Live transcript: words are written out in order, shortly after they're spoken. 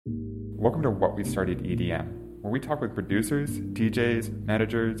Welcome to What We Started EDM, where we talk with producers, DJs,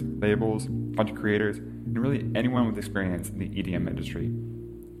 managers, labels, content creators, and really anyone with experience in the EDM industry.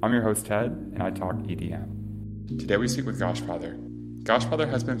 I'm your host, Ted, and I talk EDM. Today we speak with Goshfather. Goshfather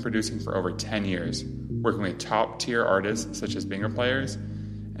has been producing for over 10 years, working with top-tier artists such as Binger Players,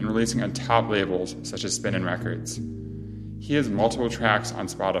 and releasing on top labels such as Spinnin' Records. He has multiple tracks on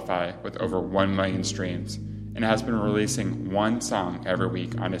Spotify with over 1 million streams, and has been releasing one song every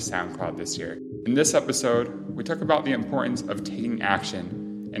week on his SoundCloud this year. In this episode, we talk about the importance of taking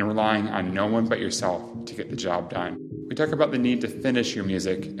action and relying on no one but yourself to get the job done. We talk about the need to finish your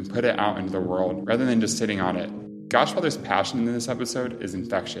music and put it out into the world rather than just sitting on it. Goshfather's passion in this episode is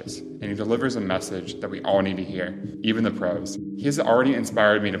infectious, and he delivers a message that we all need to hear, even the pros. He has already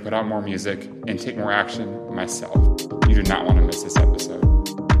inspired me to put out more music and take more action myself. You do not want to miss this episode.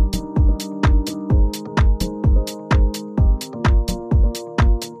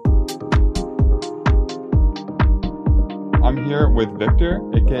 I'm here with Victor,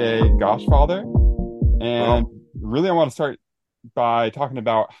 aka Goshfather, and really I want to start by talking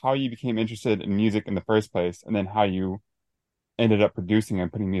about how you became interested in music in the first place, and then how you ended up producing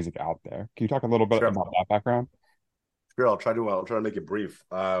and putting music out there. Can you talk a little bit about that background? Sure, I'll try to make it brief,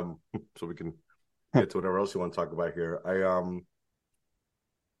 so we can get to whatever else you want to talk about here. When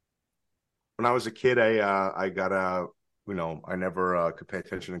I was a kid, I got I never could pay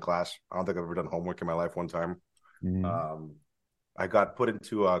attention in class. I don't think I've ever done homework in my life one time. I got put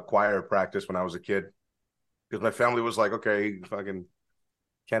into choir practice when I was a kid because my family was like, okay, fucking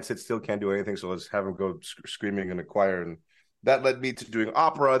can't sit still, can't do anything, so let's have him go screaming in a choir. And that led me to doing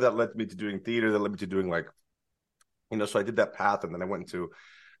opera, that led me to doing theater, that led me to doing so I did that path. And then I went into,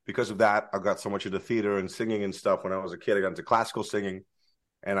 because of that, I got so much into theater and singing and stuff. When I was a kid, I got into classical singing,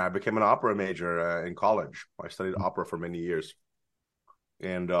 and I became an opera major in college. I studied opera for many years.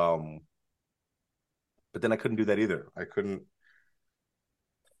 And but then I couldn't do that either. I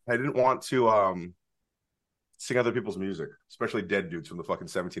didn't want to sing other people's music, especially dead dudes from the fucking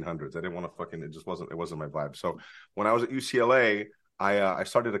 1700s. I didn't want to it wasn't my vibe. So when I was at UCLA, I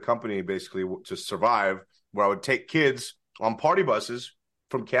started a company basically to survive, where I would take kids on party buses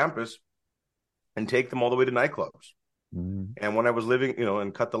from campus and take them all the way to nightclubs. And when I was living,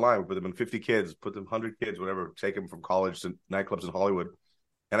 and cut the line, put them in 50 kids, put them 100 kids, whatever, take them from college to nightclubs in Hollywood.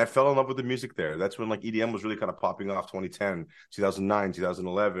 And I fell in love with the music there. That's when EDM was really kind of popping off, 2010, 2009,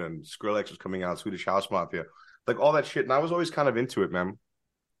 2011. Skrillex was coming out, Swedish House Mafia, all that shit. And I was always kind of into it, man.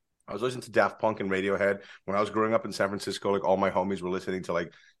 I was always into Daft Punk and Radiohead. When I was growing up in San Francisco, all my homies were listening to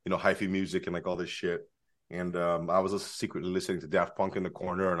hyphy music and all this shit. And I was secretly listening to Daft Punk in the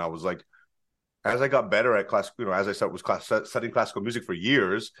corner. And I was as I got better at class, as I studying classical music for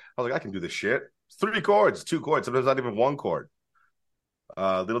years, I was like, I can do this shit. It's 3 chords, 2 chords, sometimes not even 1 chord.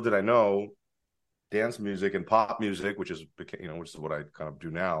 Little did I know, dance music and pop music, which is what I kind of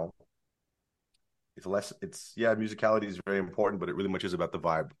do now. Musicality is very important, but it really much is about the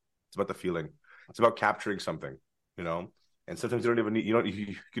vibe. It's about the feeling. It's about capturing something, and sometimes you don't even need,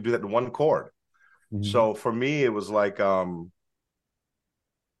 you could do that in 1 chord. So for me, it was that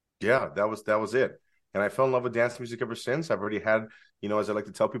was it. And I fell in love with dance music ever since. I've already had, as I like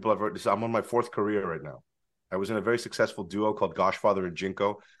to tell people, I'm on my 4th career right now. I was in a very successful duo called Goshfather and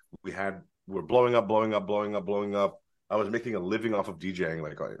Jinko. We're blowing up. I was making a living off of DJing,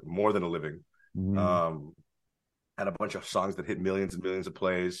 more than a living. Had a bunch of songs that hit millions and millions of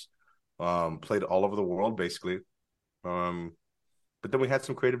plays. Played all over the world, basically. But then we had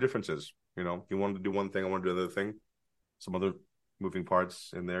some creative differences. He wanted to do one thing, I wanted to do another thing. Some other moving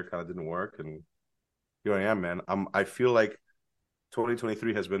parts in there kind of didn't work, and here I am, man. I feel like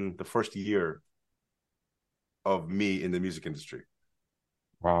 2023 has been the first year of me in the music industry.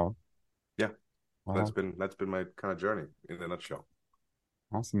 Wow. Yeah. Wow. That's been my kind of journey in a nutshell.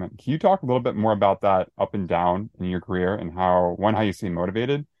 Awesome, man. Can you talk a little bit more about that up and down in your career, and how you stay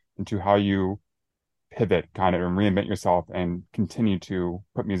motivated, and to how you pivot kind of and reinvent yourself and continue to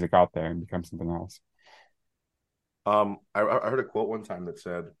put music out there and become something else? I heard a quote one time that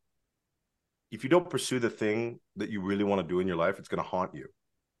said, if you don't pursue the thing that you really want to do in your life, it's going to haunt you.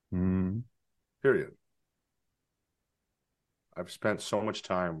 Period. I've spent so much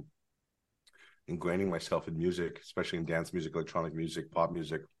time ingraining myself in music, especially in dance music, electronic music, pop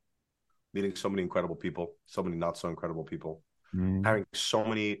music, meeting so many incredible people, so many not so incredible people, having so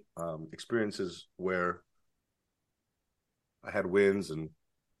many experiences where I had wins, and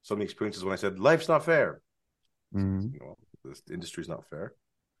so many experiences when I said, life's not fair. This industry's not fair.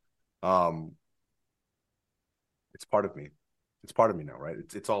 It's part of me. It's part of me now, right?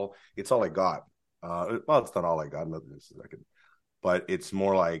 It's all I got. Well, it's not all I got. But it's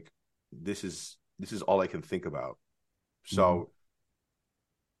more like this is all I can think about. Mhm. So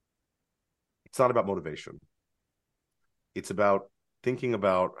it's not about motivation. It's about thinking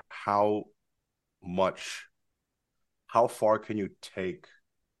about much, how far can you take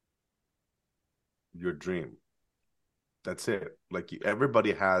your dream? That's it. Like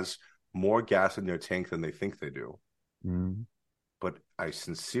everybody has more gas in their tank than they think they do. Mhm. But I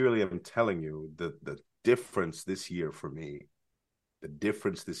sincerely am telling you the difference this year for me, the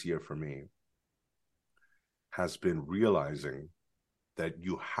difference this year for me has been realizing that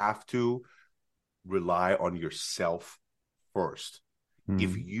you have to rely on yourself first.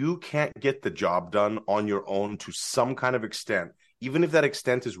 If Mhm. you can't get the job done on your own to some kind of extent, even if that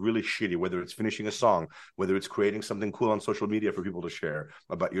extent is really shitty, whether it's finishing a song, whether it's creating something cool on social media for people to share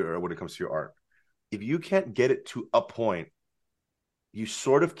about your when it comes to your art, if you can't get it to a point, you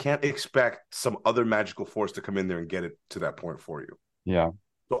sort of can't expect some other magical force to come in there and get it to that point for you. Yeah.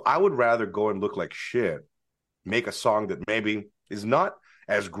 So I would rather go and look like shit, make a song that maybe is not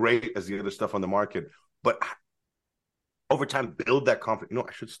as great as the other stuff on the market, but over time build that confidence.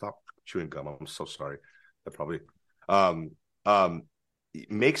 I should stop chewing gum. I'm so sorry. That probably um um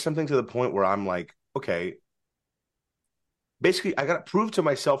make something to the point where I'm like, okay, basically I got to prove to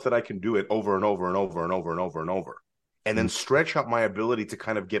myself that I can do it over and over and over and over and over and over. And then Mhm. stretch out my ability to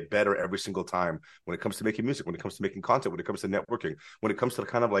kind of get better every single time when it comes to making music, when it comes to making content, when it comes to networking, when it comes to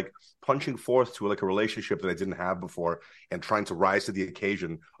kind of like punching forth to like a relationship that I didn't have before and trying to rise to the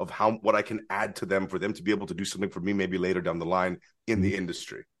occasion of what I can add to them for them to be able to do something for me maybe later down the line in Mhm. the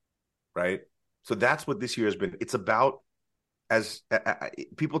industry. Right. So that's what this year has been. It's about, as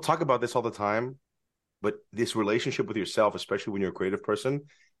people talk about this all the time, but this relationship with yourself, especially when you're a creative person,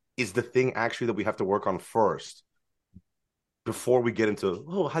 is the thing actually that we have to work on first before we get into,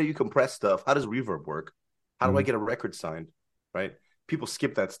 oh, how do you compress stuff? How does reverb work? How do I Mhm. get a record signed? Right? People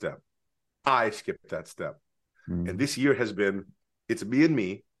skip that step. I skipped that step. And Mhm. this year has been, it's me and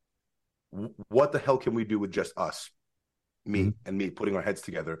me. What the hell can we do with just us? Mhm. Me and me putting our heads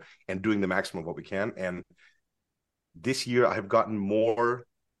together and doing the maximum of what we can. And this year I have gotten more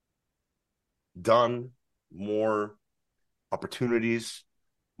done, more opportunities,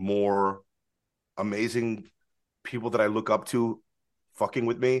 more amazing people that I look up to fucking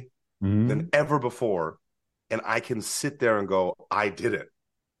with me than Mhm. ever before. And I can sit there and go, I did it.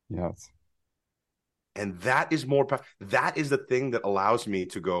 Yes. And that is more, that is the thing that allows me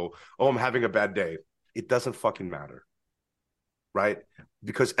to go, oh, I'm having a bad day. It doesn't fucking matter. Right.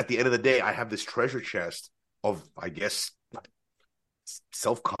 Because at the end of the day, I have this treasure chest of, I guess,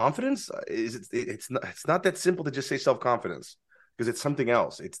 self confidence. It's not that simple to just say self confidence because it's something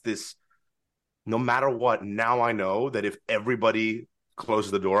else. It's this, no matter what, now I know that if everybody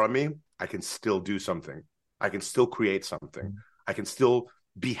closes the door on me, I can still do something. I can still create something. I can still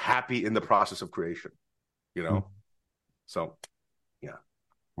be happy in the process of creation, you Mhm. know? So, yeah.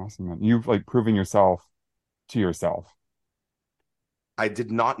 Awesome, man. You've like proven yourself to yourself. I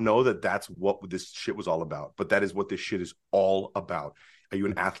did not know that that's what this shit was all about, but that is what this shit is all about. Are you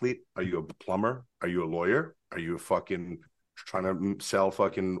an athlete? Are you a plumber? Are you a lawyer? Are you a fucking trying to sell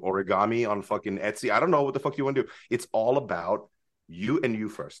fucking origami on fucking Etsy? I don't know what the fuck you want to do. It's all about you and you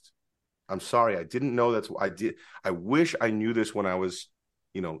first. I'm sorry, I didn't know that's what I did. I wish I knew this when I was,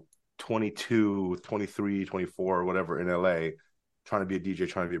 you know, 22, 23, 24, or whatever in LA, trying to be a DJ,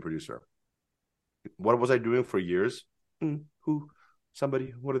 trying to be a producer. What was I doing for years? Who?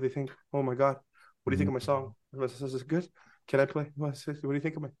 Somebody? What do they think? Oh my God. What do you think Mhm. of my song? Is this good? Can I play? What do you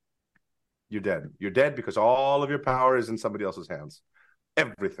think of me? You're dead. You're dead because all of your power is in somebody else's hands.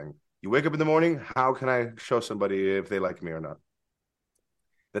 Everything. You wake up in the morning. How can I show somebody if they like me or not?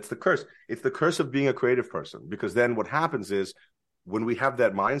 That's the curse. It's the curse of being a creative person because then what happens is when we have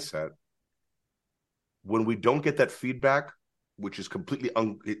that mindset, when we don't get that feedback, which is completely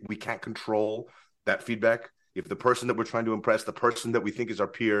we can't control that feedback. If the person that we're trying to impress, the person that we think is our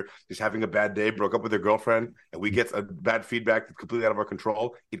peer, is having a bad day, broke up with their girlfriend, and we get a bad feedback that's completely out of our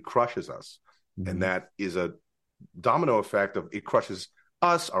control, it crushes us. And Mhm. that is a domino effect of it crushes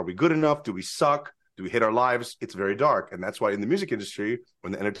us. Are we good enough? Do we suck? Do we hate our lives? It's very dark. And that's why in the music industry or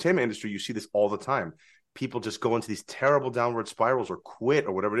in the entertainment industry, you see this all the time. People just go into these terrible downward spirals or quit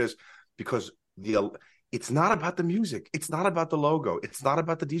or whatever it is because it's not about the music. It's not about the logo. It's not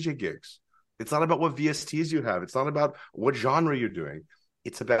about the DJ gigs. It's not about what VSTs you have. It's not about what genre you're doing.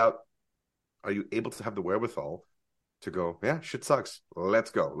 It's about, are you able to have the wherewithal to go, yeah, shit sucks.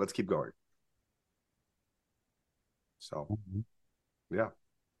 Let's go. Let's keep going. So, Mhm. yeah.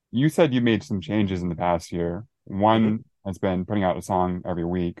 You said you made some changes in the past year. Mm-hmm. One has been putting out a song every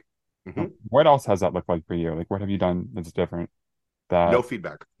week. Mm-hmm. What else has that looked like for you? Like, what have you done that's different? That No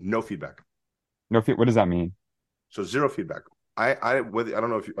feedback. No feedback. no, what does that mean? So zero feedback. I don't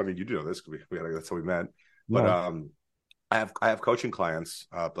know if you, I mean, you do know this because that's how we met. But Yeah. I have coaching clients,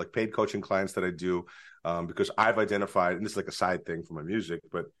 like paid coaching clients that I do, because I've identified, and this is like a side thing for my music,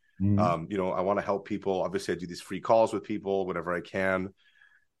 but Mhm. I want to help people. Obviously, I do these free calls with people whenever I can.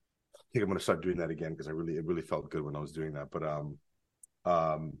 I think I'm going to start doing that again because it really felt good when I was doing that. But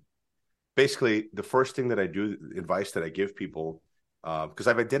um, basically, the first thing that I do, advice that I give people, because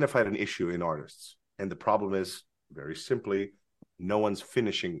I've identified an issue in artists, and the problem is very simply, no one's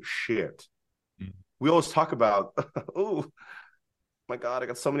finishing shit. Mhm. We always talk about, oh my God, I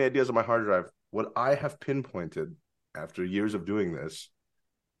got so many ideas on my hard drive. What I have pinpointed after years of doing this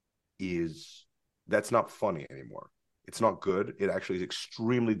is that's not funny anymore. It's not good. It actually is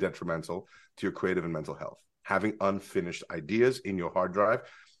extremely detrimental to your creative and mental health. Having unfinished ideas in your hard drive,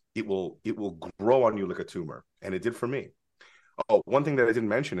 it will grow on you like a tumor, and it did for me. Oh, one thing that I didn't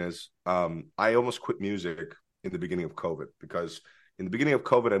mention is I almost quit music in the beginning of COVID because in the beginning of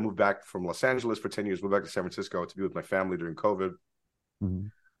COVID, I moved back from Los Angeles for 10 years, moved back to San Francisco to be with my family during COVID.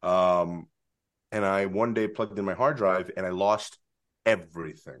 Mhm. Um, and I one day plugged in my hard drive and I lost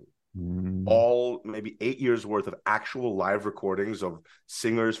everything. Mhm. All maybe 8 years worth of actual live recordings of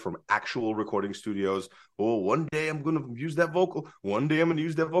singers from actual recording studios. Oh, one day I'm going to use that vocal. One day I'm going to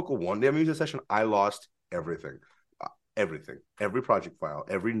use that vocal. One day I'm going to use that session. I lost everything. Everything, every project file,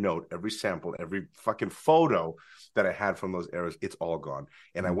 every note, every sample, every fucking photo that I had from those eras, it's all gone.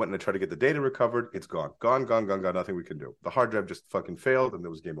 And I Mhm. went and I tried to get the data recovered. It's gone, gone, gone, gone, gone. Nothing we can do. The hard drive just fucking failed and it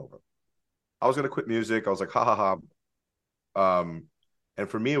was game over. I was going to quit music. I was like, ha ha ha. And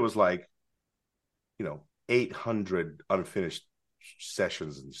for me, it was like, 800 unfinished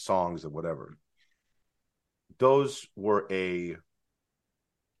sessions and songs and whatever. Those were a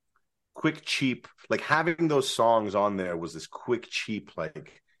quick, cheap, like having those songs on there was this quick, cheap,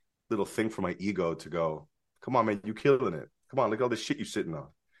 like little thing for my ego to go, come on, man, you killing it. Come on, look at all this shit you sitting on.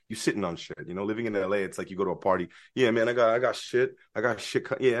 You sitting on shit. Living in LA, it's like you go to a party. Yeah, man, I got shit. I got shit.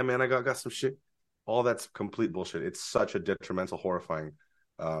 Yeah, man, I got some shit. All that's complete bullshit. It's such a detrimental, horrifying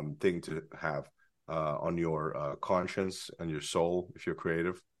thing to have on your conscience and your soul if you're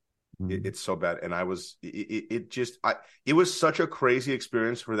creative. Mhm. It's so bad, and it was such a crazy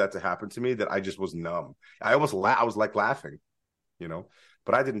experience for that to happen to me that I just was numb. I was like laughing, you know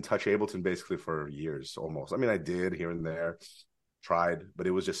but I didn't touch Ableton basically for years. Almost, I mean, I did here and there, tried, but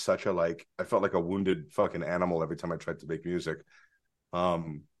it was just such a, like, I felt like a wounded fucking animal every time I tried to make music.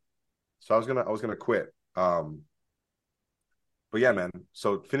 So I was gonna quit. But yeah, man,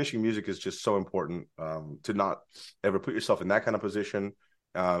 so finishing music is just so important, to not ever put yourself in that kind of position.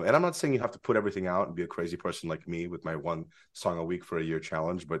 And I'm not saying you have to put everything out and be a crazy person like me with my one song a week for a year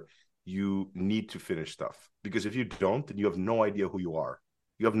challenge, but you need to finish stuff, because if you don't, then you have no idea who you are.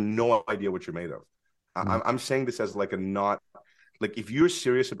 You have no idea what you're made of. Mhm. I'm saying this as like a not, like, if you're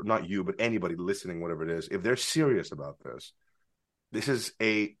serious, not you, but anybody listening, whatever it is, if they're serious about this is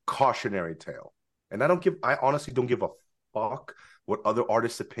a cautionary tale. And I honestly don't give a fuck what other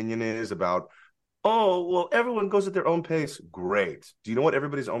artists' opinion is about, oh, well, everyone goes at their own pace. Great. Do you know what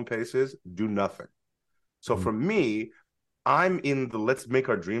everybody's own pace is? Do nothing. So Mhm. for me, I'm in the let's make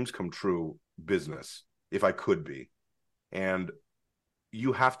our dreams come true business, if I could be. And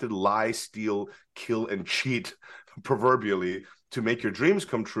you have to lie, steal, kill, and cheat proverbially to make your dreams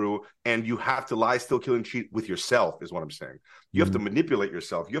come true. And you have to lie, steal, kill, and cheat with yourself, is what I'm saying. You have to Mhm. manipulate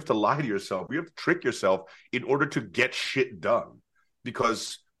yourself. You have to lie to yourself. You have to trick yourself in order to get shit done.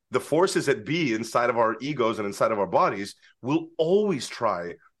 Because the forces that be inside of our egos and inside of our bodies will always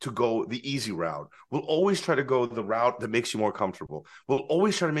try to go the easy route. We'll always try to go the route that makes you more comfortable. We'll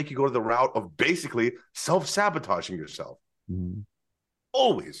always try to make you go to the route of basically self-sabotaging yourself. Mhm.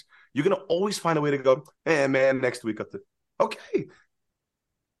 Always. You're gonna always find a way to go, man, next week. Okay.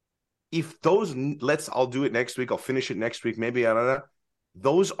 If those I'll do it next week, I'll finish it next week, maybe, I don't know.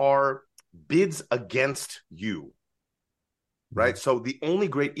 Those are bids against you, right? Mhm. So the only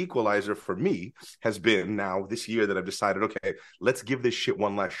great equalizer for me has been now this year that I've decided, okay, let's give this shit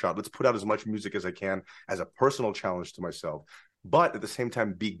one last shot. Let's put out as much music as I can as a personal challenge to myself. But at the same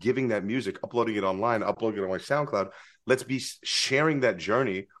time, be giving that music, uploading it online, uploading it on my SoundCloud. Let's be sharing that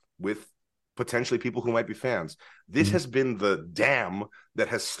journey with potentially people who might be fans. This Mhm. has been the dam that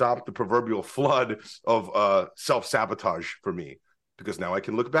has stopped the proverbial flood of self-sabotage for me, because now I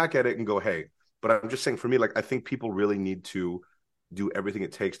can look back at it and go, hey, but I'm just saying, for me, like, I think people really need to do everything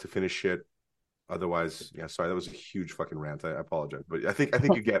it takes to finish shit. Otherwise, yeah, sorry, that was a huge fucking rant. I apologize, but I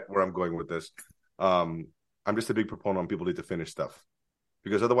think you get where I'm going with this. Um, I'm just a big proponent on people need to finish stuff,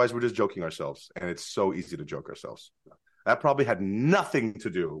 because otherwise we're just joking ourselves, and it's so easy to joke ourselves. That probably had nothing to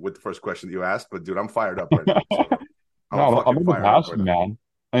do with the first question that you asked, but dude, I'm fired up right now. So I'm No, I'm fucking in the fired up right passion, now.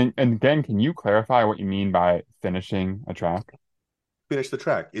 man. And again, can you clarify what you mean by finishing a track? Finish the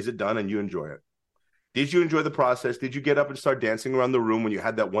track. Is it done and you enjoy it? Did you enjoy the process? Did you get up and start dancing around the room when you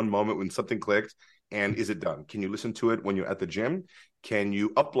had that one moment when something clicked? And is it done? Can you listen to it when you're at the gym? Can you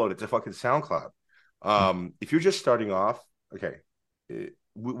upload it to fucking SoundCloud? If you're just starting off, okay,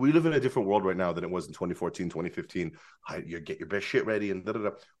 we live in a different world right now than it was in 2014, 2015. You get your best shit ready and da da da.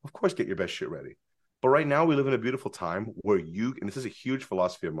 Of course, get your best shit ready. But right now, we live in a beautiful time where and this is a huge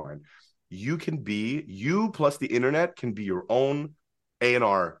philosophy of mine, you plus the internet can be your own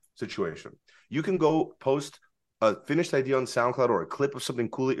A&R situation. You can go post a finished idea on SoundCloud or a clip of something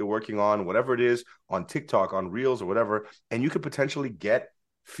cool that you're working on, whatever it is, on TikTok, on Reels or whatever, and you could potentially get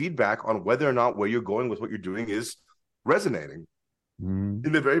feedback on whether or not where you're going with what you're doing is resonating.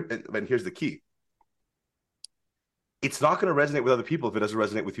 Mm-hmm. And here's the key. It's not going to resonate with other people if it doesn't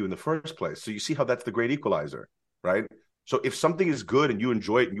resonate with you in the first place. So you see how that's the great equalizer, right? So if something is good and you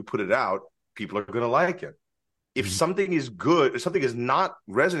enjoy it and you put it out, people are going to like it. If something is good, if something is not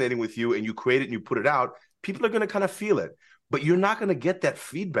resonating with you and you create it and you put it out, people are going to kind of feel it. But you're not going to get that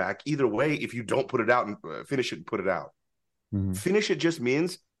feedback either way if you don't put it out and finish it and put it out. Mm-hmm. Finish it just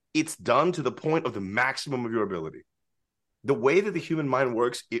means it's done to the point of the maximum of your ability. The way that the human mind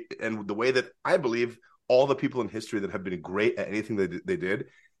works, and the way that I believe all the people in history that have been great at anything they did,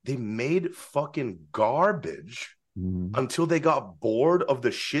 they made fucking garbage until they got bored of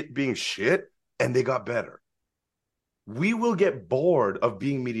the shit being shit and they got better. We will get bored of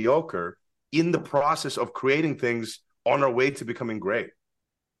being mediocre in the process of creating things on our way to becoming great.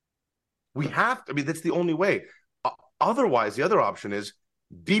 We have to, I mean, that's the only way. Otherwise, the other option is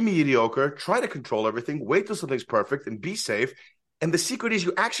be mediocre, try to control everything, wait till something's perfect and be safe. And the secret is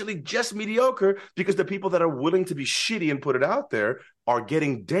you actually just mediocre because the people that are willing to be shitty and put it out there are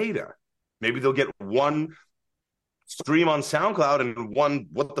getting data. Maybe they'll get one stream on SoundCloud and one,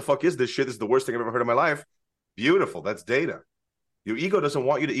 what the fuck is this shit? This is the worst thing I've ever heard in my life. Beautiful. That's data. Your ego doesn't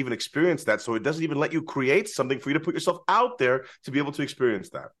want you to even experience that. So it doesn't even let you create something for you to put yourself out there to be able to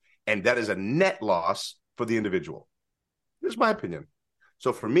experience that. And that is a net loss for the individual. This is my opinion.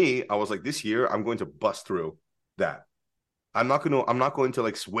 So for me, I was like, this year, I'm going to bust through that. I'm not going to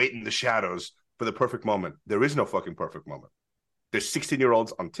like wait in the shadows for the perfect moment. There is no fucking perfect moment. There's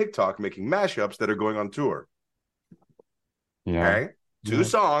 16-year-olds on TikTok making mashups that are going on tour. Yeah. Okay? Two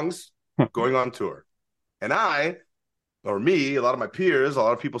songs going on tour. And a lot of my peers, a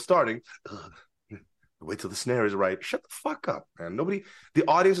lot of people starting, wait till the snare is right. Shut the fuck up, man. The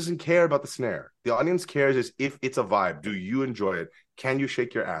audience doesn't care about the snare. The audience cares is if it's a vibe. Do you enjoy it? Can you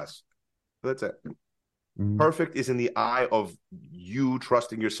shake your ass? That's it. Perfect is in the eye of you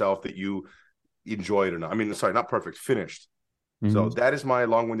trusting yourself that you enjoy it or not. I mean, sorry, not perfect, finished. So that is my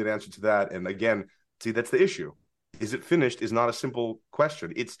long-winded answer to that. And again, see, that's the issue. Is it finished is not a simple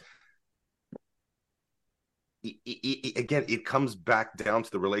question. It comes back down to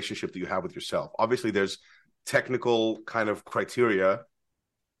the relationship that you have with yourself. Obviously, there's technical kind of criteria.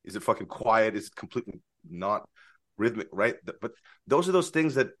 Is it fucking quiet? Is it completely not rhythmic? Right? But those are those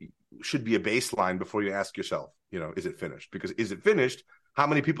things that should be a baseline before you ask yourself, is it finished? Because is it finished? How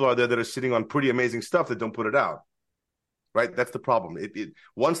many people are there that are sitting on pretty amazing stuff that don't put it out? Right? That's the problem.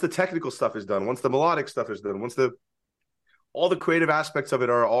 Once the technical stuff is done, once the melodic stuff is done, once all the creative aspects of it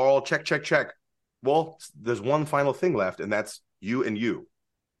are all check, check, check. Well, there's one final thing left, and that's you and you.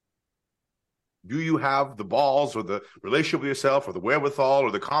 Do you have the balls or the relationship with yourself or the wherewithal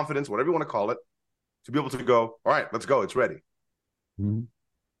or the confidence, whatever you want to call it, to be able to go, all right, let's go, it's ready.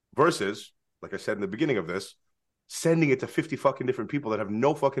 Versus, like I said in the beginning of this, sending it to 50 fucking different people that have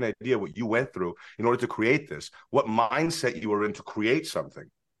no fucking idea what you went through in order to create this, what mindset you were in to create something.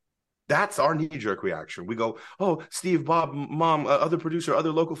 That's our knee-jerk reaction. We go, oh, Steve, Bob, Mom, other producer,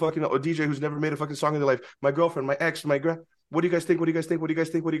 other local fucking or DJ who's never made a fucking song in their life, my girlfriend, my ex, my what do you guys think? What do you guys think? What do you guys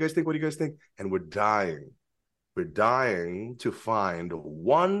think? What do you guys think? What do you guys think? And we're dying. We're dying to find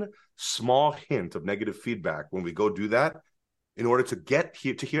one small hint of negative feedback when we go do that in order to get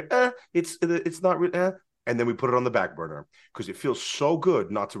here to hear, it's not really, and then we put it on the back burner because it feels so good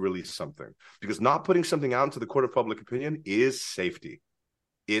not to release something. Because not putting something out into the court of public opinion is safety.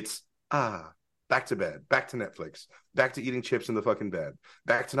 It's back to bed, back to Netflix, back to eating chips in the fucking bed,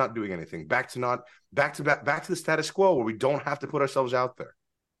 back to not doing anything, back to the status quo where we don't have to put ourselves out there.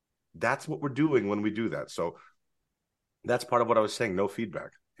 That's what we're doing when we do that. So that's part of what I was saying. No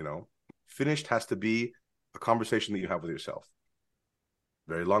feedback, finished has to be a conversation that you have with yourself.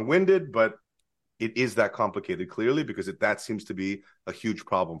 Very long-winded, but it is that complicated clearly because that seems to be a huge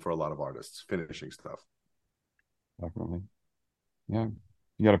problem for a lot of artists, finishing stuff. Definitely. Yeah.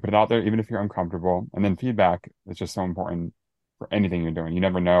 You got to put it out there, even if you're uncomfortable. And then feedback is just so important for anything you're doing. You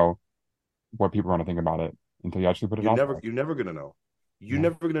never know what people want to think about it until you actually put it out there. You're never gonna know. You're Yeah.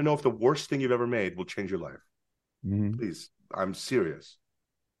 never gonna know if the worst thing you've ever made will change your life. Hmm. Please, I'm serious.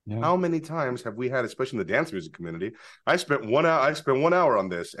 Yeah. How many times have we had, especially in the dance music community? I spent 1 hour on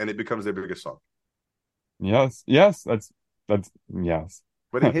this, and it becomes their biggest song. Yes. Yes. That's yes.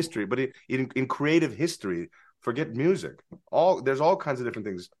 But in history, in creative history, forget music. There's all kinds of different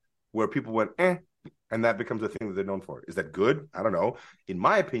things where people went and that becomes the thing that they're known for. Is that good? I don't know. In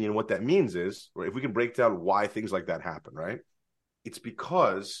my opinion, what that means is, or if we can break down why things like that happen, right? It's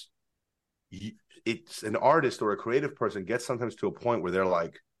because it's an artist or a creative person gets sometimes to a point where they're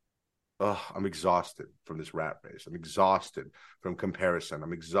like, oh, I'm exhausted from this rat race. I'm exhausted from comparison.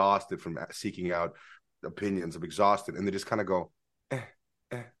 I'm exhausted from seeking out opinions. I'm exhausted. And they just kind of go, eh,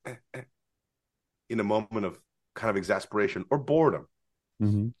 in a moment of kind of exasperation or boredom.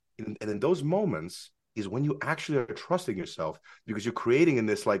 Hmm. And in those moments is when you actually are trusting yourself, because you're creating in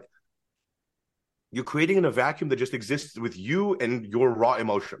this, like, you're creating in a vacuum that just exists with you and your raw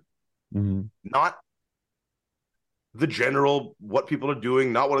emotion, Hmm. not the general what people are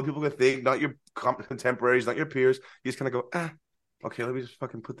doing, not what other people can think, not your contemporaries, not your peers. You just kind of go, okay, let me just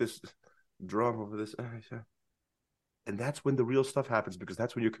fucking put this drum over this. And that's when the real stuff happens, because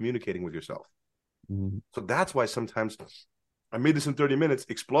that's when you're communicating with yourself. Hmm. So that's why sometimes I made this in 30 minutes,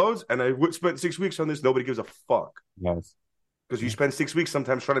 explodes, and I spent 6 weeks on this. Nobody gives a fuck, Yes. because you spend 6 weeks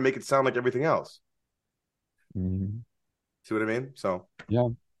sometimes trying to make it sound like everything else. Hmm. See what I mean? So, Yeah.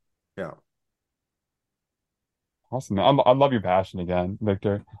 yeah. Awesome, man. I love your passion again,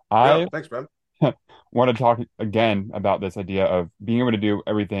 Victor. Yeah. I Thanks, man. want to talk again about this idea of being able to do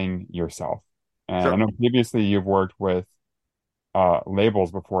everything yourself. And I Sure. know previously you've worked with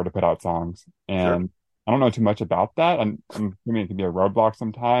labels before to put out songs, Sure. and I don't know too much about that. I'm assuming it can be a roadblock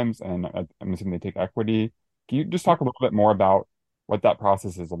sometimes, and I'm assuming they take equity. Can you just talk a little bit more about what that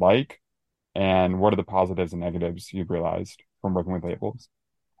process is like, and what are the positives and negatives you've realized from working with labels?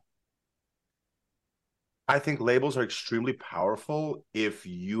 I think labels are extremely powerful if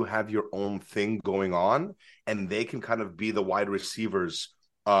you have your own thing going on, and they can kind of be the wide receivers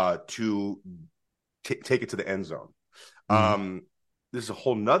to take it to the end zone. Mm-hmm. This is a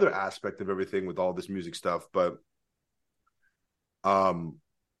whole nother aspect of everything with all this music stuff, but um,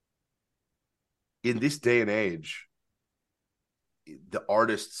 in this day and age, the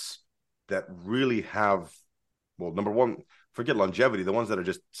artists that really have, well, number one, forget longevity, the ones that are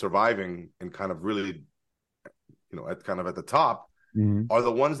just surviving and kind of really, at the top, Mm-hmm. are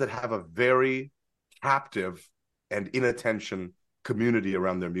the ones that have a very captive and inattention community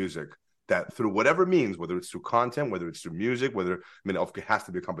around their music, that through whatever means, whether it's through content, whether it's through music, it has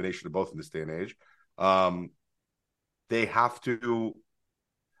to be a combination of both in this day and age. Um, they have to,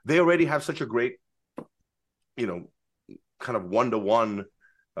 they already have such a great, you know, kind of one-to-one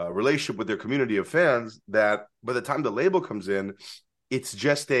relationship with their community of fans, that by the time the label comes in, it's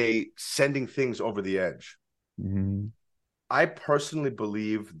just a sending things over the edge. Mm-hmm. I personally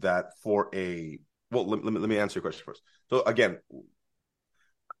believe that let me answer your question first. So again,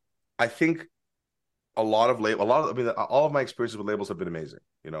 I think all of my experiences with labels have been amazing.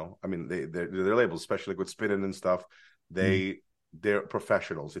 I mean, they're labels, especially like with Spinnin' and stuff. They're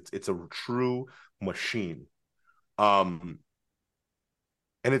professionals. It's a true machine. Um,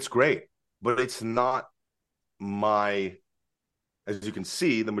 and it's great, but it's not my, as you can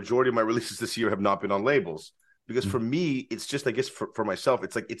see, the majority of my releases this year have not been on labels, because for me, it's just, I guess, for myself,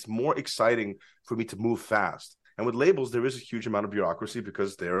 it's like, it's more exciting for me to move fast. And with labels, there is a huge amount of bureaucracy,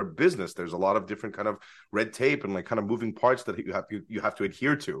 because they're a business. There's a lot of different kind of red tape and like kind of moving parts that you have to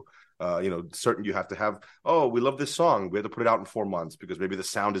adhere to. Certain, you have to have, oh, we love this song, we have to put it out in 4 months because maybe the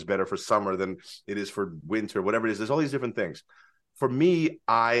sound is better for summer than it is for winter, whatever it is. There's all these different things. For me,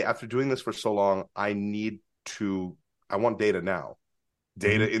 after doing this for so long, I want data now. Mm-hmm.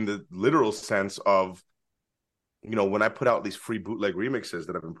 Data in the literal sense of, when I put out these free bootleg remixes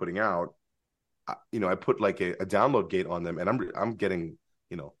that I've been putting out, I put like a download gate on them, and I'm getting,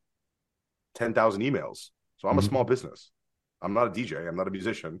 10,000 emails. So I'm a small Mm-hmm. business. I'm not a DJ. I'm not a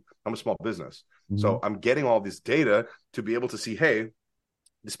musician. I'm a small business. Mm-hmm. So I'm getting all this data to be able to see, hey,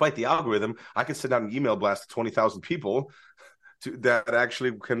 despite the algorithm, I can send out an email blast to 20,000 people that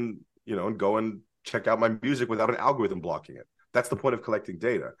actually can, go and check out my music without an algorithm blocking it. That's the point of collecting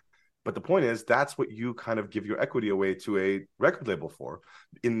data. But the point is, that's what you kind of give your equity away to a record label for,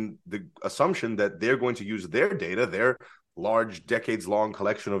 in the assumption that they're going to use their data, their large, decades-long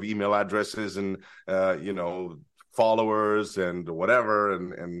collection of email addresses and, followers and whatever,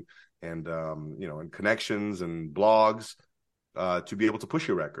 and and and connections and blogs to be able to push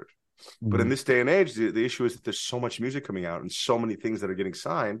your record. But in Mm-hmm. this day and age, the issue is that there's so much music coming out and so many things that are getting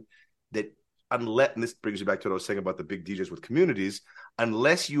signed that unless, and this brings you back to what I was saying about the big DJs with communities,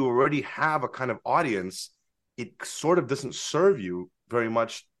 unless you already have a kind of audience, it sort of doesn't serve you very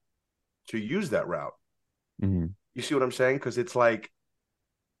much to use that route. Mm-hmm. You see what I'm saying? Because it's like,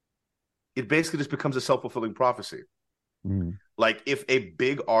 it basically just becomes a self-fulfilling prophecy. Mm-hmm. Like if a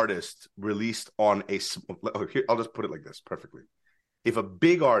big artist released on I'll just put it like this perfectly. If a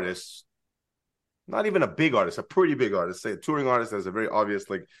big artist, not even a big artist, a pretty big artist, say a touring artist that has a very obvious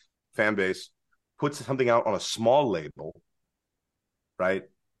like fan base, puts something out on a small label, right?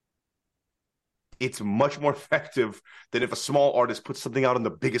 It's much more effective than if a small artist puts something out on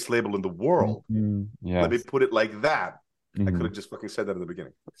the biggest label in the world. Mm-hmm. Let me Yes. put it like that. I could Mm-hmm. have just fucking said that in the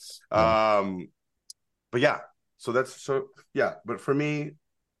beginning. Yeah. But yeah, yeah. But for me,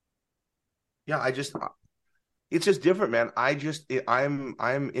 yeah, it's just different, man. I guess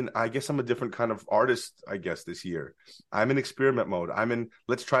I'm a different kind of artist, I guess, this year. I'm in experiment mode. I'm in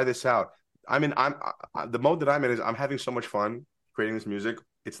let's try this out. The mode that I'm in is I'm having so much fun creating this music.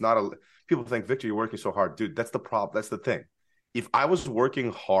 It's not a People think, Victor, you're working so hard. Dude, that's the problem. That's the thing. If I was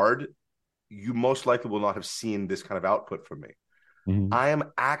working hard, you most likely will not have seen this kind of output from me. Mm-hmm. I am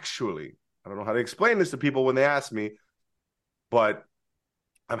actually, I don't know how to explain this to people when they ask me, but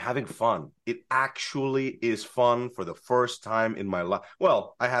I'm having fun. It actually is fun for the first time in my life.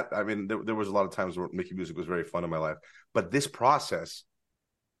 Well, there was a lot of times where making music was very fun in my life, but this process,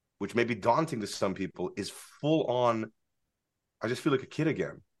 which may be daunting to some people, is full on. I just feel like a kid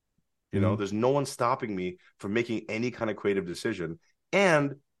again. Mm-hmm. There's no one stopping me from making any kind of creative decision.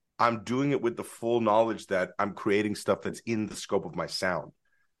 And I'm doing it with the full knowledge that I'm creating stuff that's in the scope of my sound.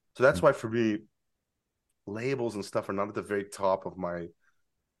 So that's why for me, labels and stuff are not at the very top of my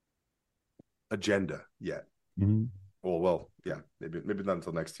agenda yet. Mm-hmm. Well, yeah, maybe not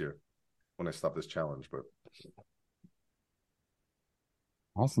until next year when I stop this challenge. But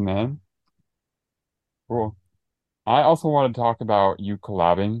Awesome, man. Cool. I also want to talk about you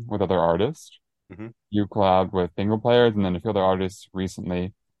collabing with other artists. mhm. You collabed with Bingo Players and then a few other artists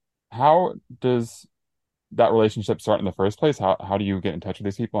recently. How does that relationship start in the first place? How do you get in touch with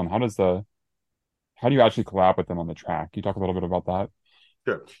these people, and how do you actually collab with them on the track? Can you talk a little bit about that?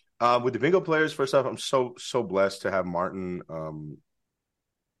 Sure. With the Bingo Players, first off, I'm so blessed to have Martin.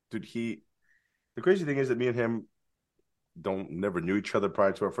 Dude, the crazy thing is that me and him don't never knew each other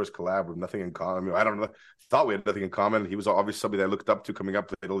prior to our first collab. We have nothing in common. I mean, I don't know. Thought we had nothing in common. He was obviously somebody that I looked up to coming up,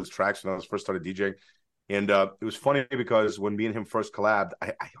 played all his tracks when I was first started DJing. And it was funny because when me and him first collabed,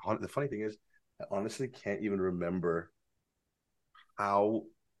 the funny thing is, I honestly can't even remember how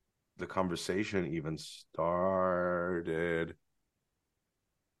the conversation even started.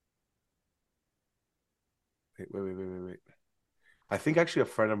 Wait. I think actually a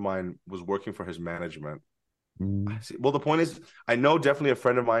friend of mine was working for his management. Mm, Well, the point is, I know definitely a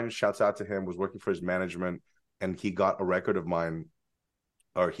friend of mine, shouts out to him, was working for his management, and he got a record of mine,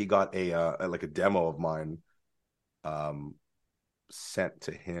 or he got a demo of mine, um, sent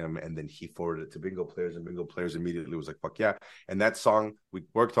to him, and then he forwarded it to Bingo Players, and Bingo Players immediately was like, "Fuck yeah!" And that song, we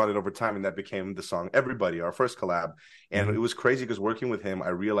worked on it over time, and that became the song "Everybody," our first collab. And mm, it was crazy because working with him, I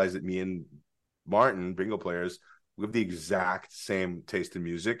realized that me and Martin, Bingo Players, we have the exact same taste in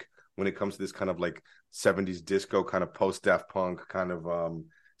music when it comes to this kind of like 70s disco kind of post Daft Punk kind of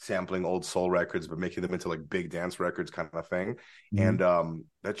sampling old soul records but making them into like big dance records kind of thing. mm, And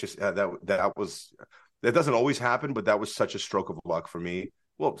that just that doesn't always happen, but that was such a stroke of luck for me.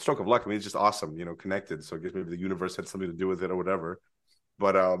 Well, stroke of luck, I mean, it's just awesome, connected. So I guess maybe the universe had something to do with it or whatever.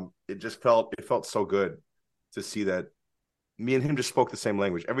 But it felt so good to see that me and him just spoke the same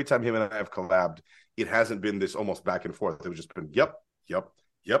language. Every time him and I have collabed, it hasn't been this almost back and forth. It was just been yep,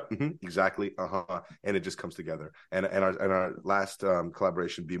 exactly, and it just comes together. And our last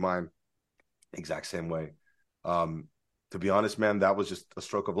collaboration, Be Mine, exact same way. To be honest, man, that was just a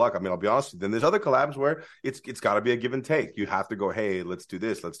stroke of luck. I mean, I'll be honest. Then there's other collabs where it's got to be a give and take. You have to go, hey, let's do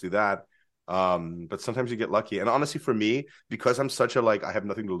this, let's do that. But sometimes you get lucky. And honestly, for me, because I'm such a I have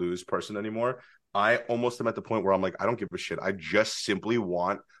nothing to lose person anymore, I almost am at the point where I'm like, I don't give a shit. I just simply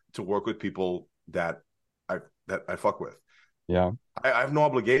want to work with people that I fuck with. yeah. I have no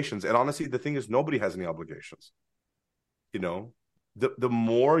obligations. And honestly, the thing is, nobody has any obligations. The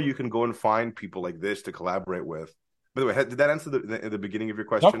more you can go and find people like this to collaborate with. By the way, did that answer the beginning of your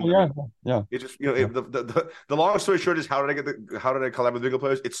question? Okay, I yeah, mean, yeah, it just yeah. the long story short is how did I collab with Bingo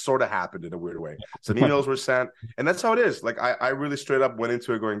Players? It sort of happened in a weird way. Some emails were sent, and that's how it is. Like I really straight up went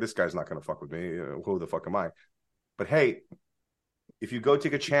into it going, this guy's not gonna fuck with me. Who the fuck am I? But hey, if you go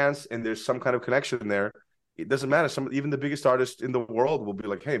take a chance and there's some kind of connection there, it doesn't matter. Even the biggest artist in the world will be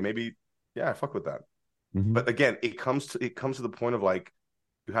like, hey, maybe, yeah, I fuck with that. Mm-hmm. But again, it comes to the point of like,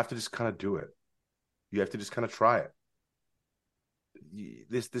 you have to just kind of do it. You have to just kind of try it.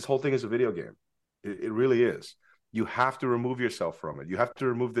 This whole thing is a video game. It really is. You have to remove yourself from it. You have to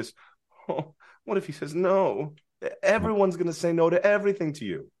remove this. Oh, what if he says no? Everyone's gonna say no to everything to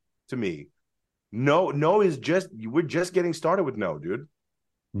you, to me. No is just, we're just getting started with no, dude.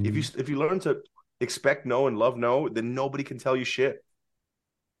 Mm-hmm. If you learn to expect no and love no, then nobody can tell you shit.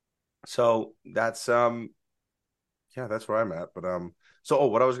 So that's yeah, that's where I'm at. But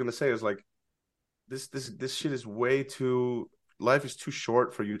what I was gonna say is like, this shit is way too, life is too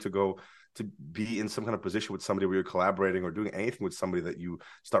short for you to go to be in some kind of position with somebody where you're collaborating or doing anything with somebody that you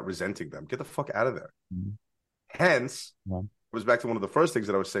start resenting them. Get the fuck out of there. Mm-hmm. Hence, Yeah. it was back to one of the first things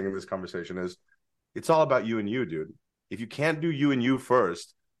that I was saying in this conversation is, it's all about you and you, dude. If you can't do you and you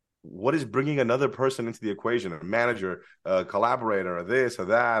first, what is bringing another person into the equation? A manager, a collaborator, or this or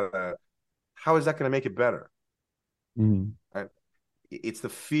that? How is that going to make it better? Mm-hmm. Right? It's the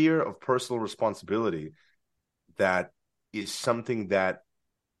fear of personal responsibility that is something that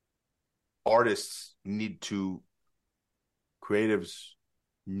artists creatives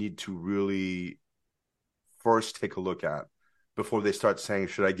need to really first take a look at before they start saying,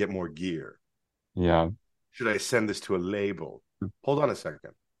 should I get more gear? Yeah. Should I send this to a label? Hold on a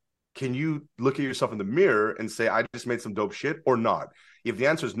second. Can you look at yourself in the mirror and say, I just made some dope shit, or not? If the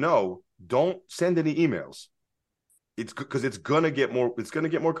answer is no, don't send any emails. It's because it's gonna get more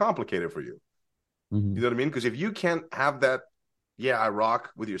complicated for you. Mm-hmm. You know what I mean? Because if you can't have that, yeah, I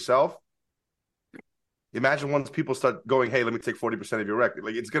rock with yourself, imagine once people start going, hey, let me take 40% of your record.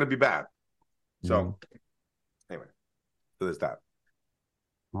 Like, it's gonna be bad. So anyway, so there's that.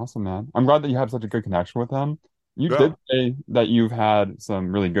 Awesome, man. I'm glad that you have such a good connection with him. You Yeah. did say that you've had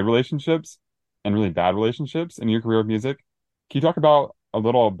some really good relationships and really bad relationships in your career of music. Can you talk about a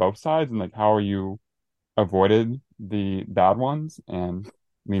little of both sides and like how you avoided the bad ones and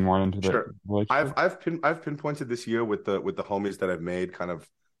lean more into the Sure. relationship? I've pinpointed this year with the homies that I've made, kind of,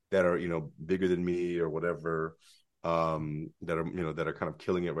 that are, bigger than me or whatever, that are kind of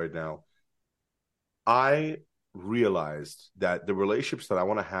killing it right now. I realized that the relationships that I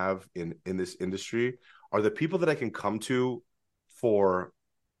want to have in this industry are the people that I can come to for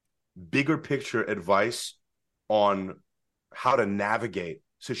bigger picture advice on how to navigate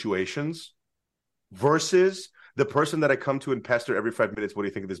situations, versus the person that I come to and pester every 5 minutes. What do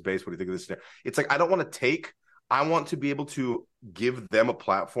you think of this bass? What do you think of this snare? It's like, I don't want to take. I want to be able to give them a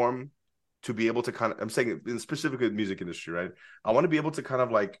platform to be able to kind of, I'm saying in specifically the music industry, right? I want to be able to kind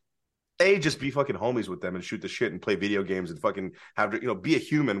of like, just be fucking homies with them and shoot the shit and play video games and fucking have, be a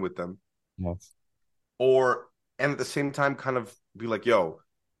human with them. Yes. And at the same time, kind of be like, yo,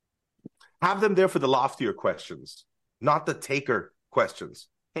 have them there for the loftier questions, not the taker questions.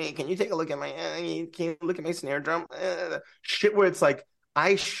 Hey, can you take a look at my? Can you look at my snare drum? Shit, where it's like,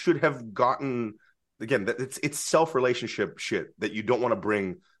 I should have gotten. Again, that it's self-relationship shit that you don't want to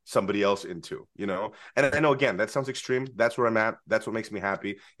bring somebody else into, And I know, again, that sounds extreme. That's where I'm at. That's what makes me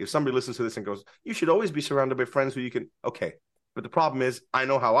happy. If somebody listens to this and goes, you should always be surrounded by friends who you can. Okay, but the problem is, I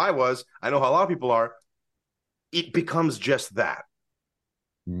know how I was. I know how a lot of people are. It becomes just that.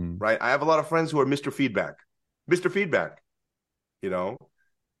 Right? I have a lot of friends who are Mr. Feedback. Mr. Feedback,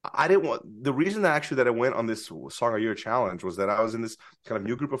 I didn't want, the reason that I went on this Song of Year challenge was that I was in this kind of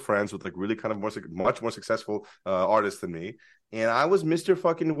new group of friends with like really kind of much more successful artists than me. And I was Mr.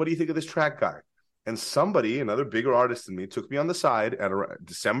 fucking, what do you think of this track guy? And somebody, another bigger artist than me, took me on the side at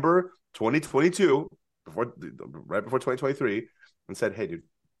December 2022, right before 2023, and said, hey, dude, I'm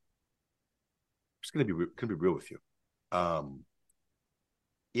just going to be real with you.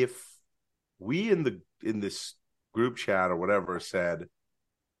 If we in this group chat or whatever said,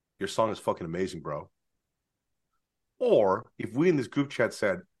 your song is fucking amazing, bro, or if we in this group chat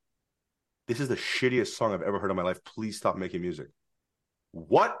said, this is the shittiest song I've ever heard in my life, please stop making music,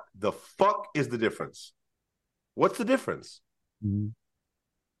 what the fuck is the difference? What's the difference? Mm-hmm.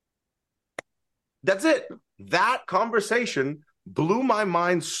 That's it. That conversation blew my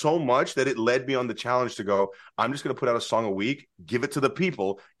mind so much that it led me on the challenge to go, I'm just going to put out a song a week, give it to the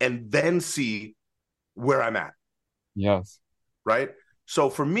people, and then see where I'm at. Yes. Right? So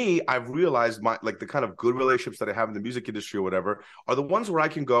for me, I've realized the kind of good relationships that I have in the music industry or whatever are the ones where I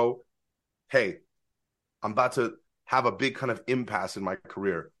can go, hey, I'm about to have a big kind of impasse in my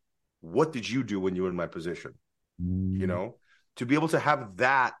career. What did you do when you were in my position? To be able to have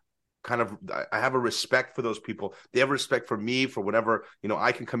that I have a respect for those people. They have respect for me for whatever,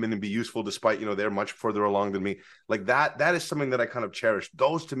 I can come in and be useful despite, they're much further along than me. Like that is something that I kind of cherish.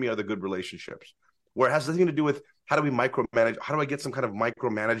 Those to me are the good relationships, where it has nothing to do with how do we micromanage? How do I get some kind of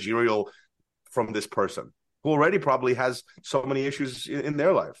micromanagerial from this person who already probably has so many issues in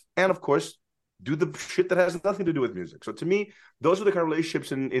their life? And of course, do the shit that has nothing to do with music. So to me, those are the kind of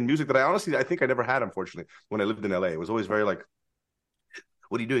relationships in music that I think I never had, unfortunately, when I lived in LA. It was always very like,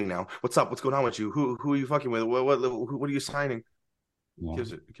 what are you doing now? What's up? What's going on with you? Who are you fucking with? What are you signing? Yeah.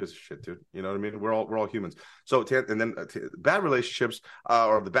 Gives a shit, dude. You know what I mean? We're all humans. So bad relationships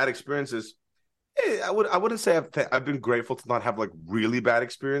or the bad experiences. I wouldn't say I've been grateful to not have like really bad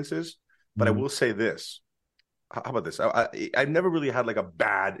experiences, but I will say this. How about this? I've never really had like a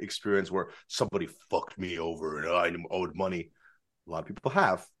bad experience where somebody fucked me over and I owed money. A lot of people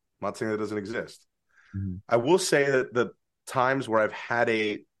have. I'm not saying that doesn't exist. I will say that the times where I've had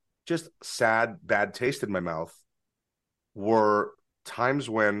a just sad, bad taste in my mouth were times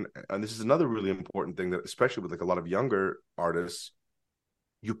when, and this is another really important thing that, especially with like a lot of younger artists,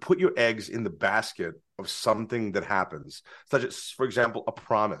 you put your eggs in the basket of something that happens, such as, for example, a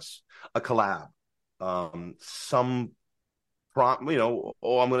promise, a collab, some I'm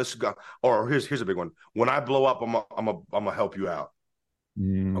gonna go, or here's a big one. When I blow up, I'm gonna help you out.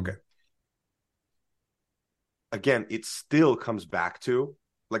 Okay. Again, it still comes back to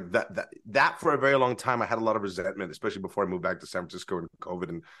like that for a very long time. I had a lot of resentment, especially before I moved back to San Francisco and COVID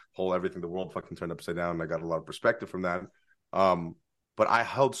and everything. The world fucking turned upside down, and I got a lot of perspective from that. But I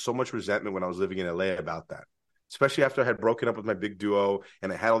held so much resentment when I was living in LA about that, especially after I had broken up with my big duo,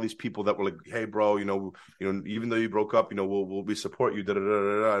 and I had all these people that were like, "Hey, bro, even though you broke up, we support you." Da, da, da,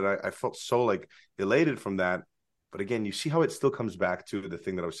 da, da. And I felt so like elated from that. But again, you see how it still comes back to the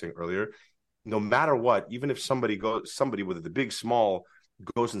thing that I was saying earlier. No matter what, even if somebody with the big, small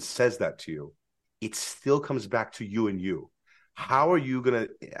goes and says that to you, it still comes back to you and you. How are you going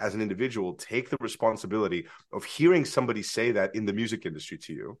to, as an individual, take the responsibility of hearing somebody say that in the music industry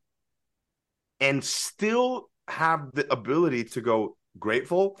to you and still have the ability to go,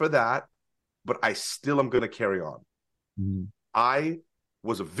 grateful for that, but I still am going to carry on. I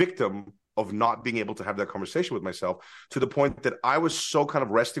was a victim of not being able to have that conversation with myself, to the point that I was so kind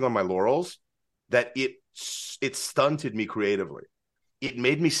of resting on my laurels that it stunted me creatively. It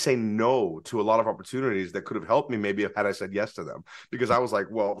made me say no to a lot of opportunities that could have helped me maybe had I said yes to them, because I was like,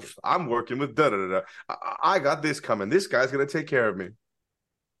 well, I'm working with da-da-da-da. I got this coming. This guy's going to take care of me.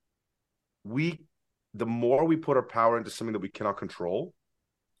 The more we put our power into something that we cannot control,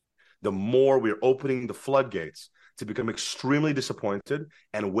 the more we're opening the floodgates to become extremely disappointed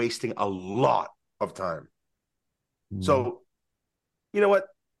and wasting a lot of time. So, you know what?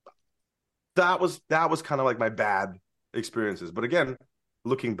 That was kind of like my bad experiences. But again,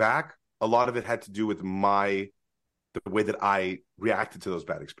 looking back, a lot of it had to do with the way that I reacted to those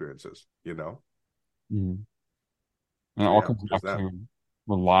bad experiences, And it all comes back to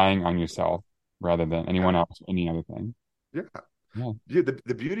relying on yourself rather than anyone else or any other thing. Yeah.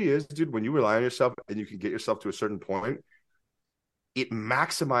 The beauty is, dude, when you rely on yourself and you can get yourself to a certain point, it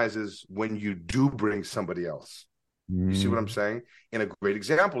maximizes when you do bring somebody else. You see what I'm saying? And a great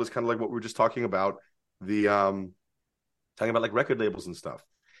example is kind of like what we were just talking about, talking about like record labels and stuff,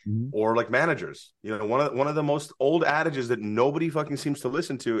 or like managers. One of the most old adages that nobody fucking seems to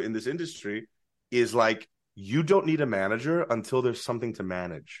listen to in this industry is like, you don't need a manager until there's something to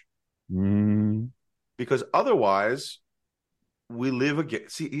manage. Because otherwise, we live again.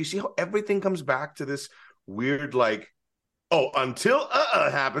 You see how everything comes back to this weird, like, until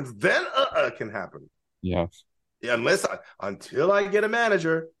happens, then can happen. Yes. Until I get a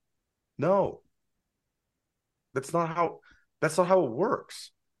manager. No. That's not how it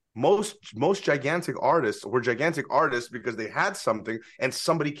works. Most gigantic artists were gigantic artists because they had something and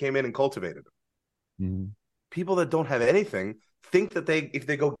somebody came in and cultivated it. People that don't have anything think that if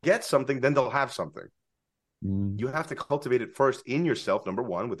they go get something, then they'll have something. You have to cultivate it first in yourself, number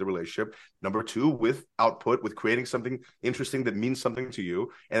one, with the relationship, number two, with output, with creating something interesting that means something to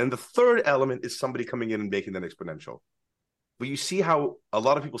you. And then the third element is somebody coming in and making that exponential. But you see how a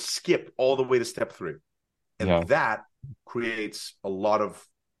lot of people skip all the way to step 3. And that creates a lot of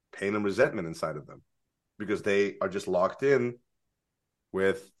pain and resentment inside of them, because they are just locked in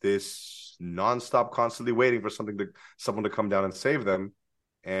with this nonstop, constantly waiting for someone to come down and save them.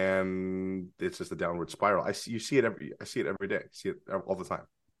 And it's just a downward spiral. I see it every day. I see it all the time.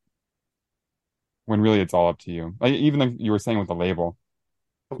 When really it's all up to you. Like, even like you were saying with the label.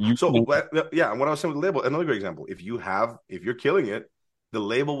 And what I was saying with the label, another great example. If you're killing it, the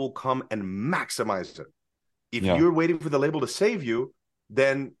label will come and maximize it. If you're waiting for the label to save you,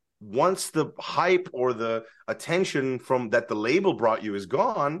 then once the hype or the attention from that the label brought you is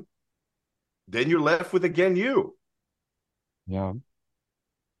gone, then you're left with again you. Yeah.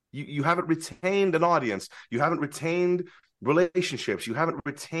 You haven't retained an audience. You haven't retained relationships. You haven't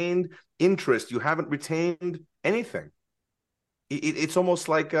retained interest. You haven't retained anything. It's almost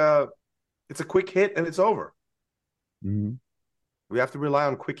like it's a quick hit and it's over. Mm-hmm. We have to rely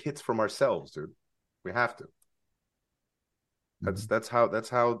on quick hits from ourselves, dude. We have to. That's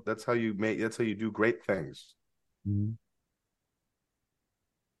how you do great things. Mm-hmm.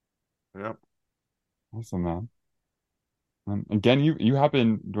 Yeah. Awesome, man. Again, you have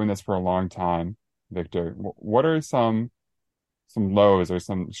been doing this for a long time, Victor. What are some lows or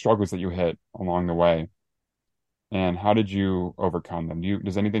some struggles that you hit along the way, and how did you overcome them?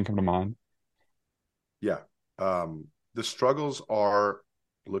 Does anything come to mind? Yeah. The struggles are,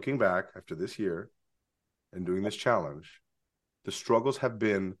 looking back after this year and doing this challenge, the struggles have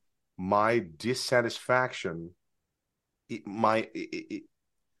been my dissatisfaction, my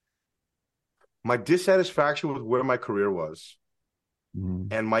dissatisfaction with where my career was, Mm-hmm.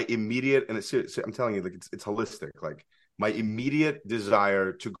 and my immediate, and I'm telling you, like it's holistic, like my immediate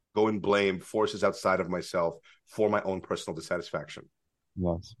desire to go and blame forces outside of myself for my own personal dissatisfaction.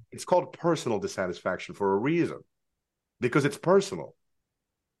 Yes. It's called personal dissatisfaction for a reason, because it's personal.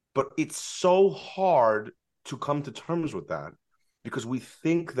 But it's so hard to come to terms with that because we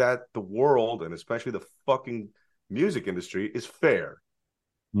think that the world, and especially the fucking music industry, is fair.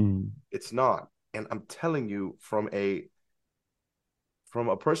 Mm-hmm. It's not. And I'm telling you, from a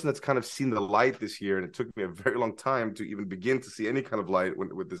person that's kind of seen the light this year, and it took me a very long time to even begin to see any kind of light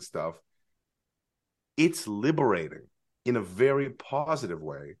with this stuff, it's liberating in a very positive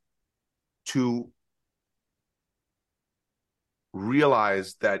way to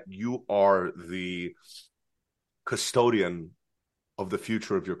realize that you are the custodian of the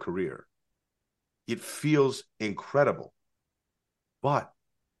future of your career. It feels incredible. But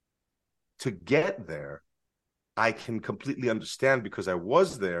to get there, I can completely understand, because I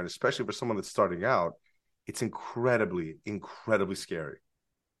was there, and especially for someone that's starting out, it's incredibly, incredibly scary.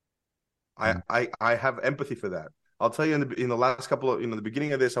 I have empathy for that. I'll tell you, in the last couple of, the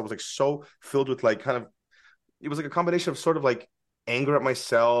beginning of this, I was like so filled with like kind of, it was like a combination of sort of like anger at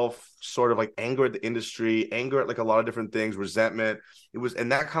myself, sort of like anger at the industry, anger at like a lot of different things, resentment. It was,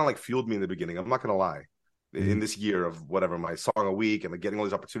 and that kind of like fueled me in the beginning. I'm not gonna lie. In this year of whatever, my song a week and like getting all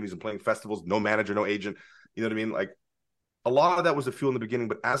these opportunities and playing festivals, no manager, no agent, you know what I mean? Like a lot of that was the fuel in the beginning,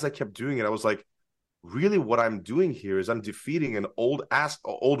 but as I kept doing it, I was like, really what I'm doing here is I'm defeating an old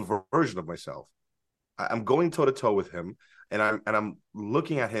version of myself. I'm going toe to toe with him, and I'm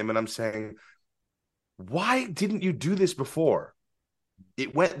looking at him and I'm saying, why didn't you do this before?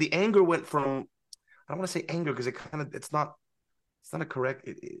 The anger went from, I don't want to say anger because it's not a correct,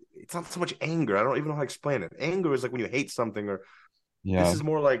 it's not so much anger. I don't even know how to explain it. Anger is like when you hate something, or this Yeah. is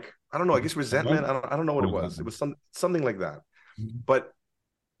more like, I don't know, I guess resentment. I don't know what it was. It Resentment. was something like that. Mm-hmm. But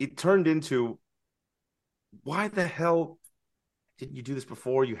it turned into, why the hell didn't you do this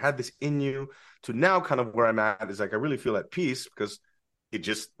before? You had this in you. To now, kind of where I'm at is like, I really feel at peace, because it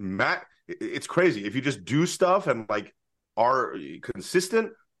just it's crazy. If you just do stuff and like are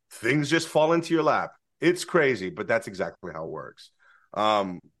consistent, things just fall into your lap. It's crazy, but that's exactly how it works.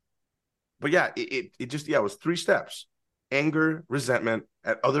 But yeah, it just, yeah, it was 3 steps: anger, resentment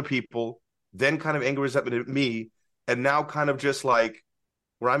at other people, then kind of anger, resentment at me, and now kind of just like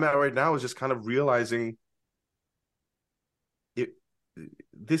where I'm at right now is just kind of realizing it.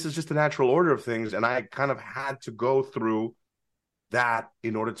 This is just the natural order of things, and I kind of had to go through that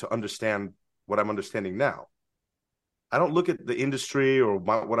in order to understand what I'm understanding now. I don't look at the industry or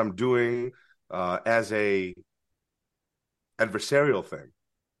what I'm doing as a adversarial thing.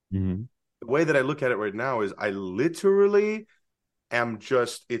 Mm-hmm. The way that I look at it right now is I literally am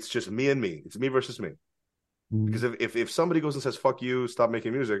just, it's just me and me. It's me versus me. Because if somebody goes and says, fuck you, stop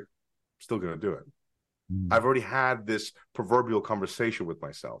making music, I'm still going to do it. Mm-hmm. I've already had this proverbial conversation with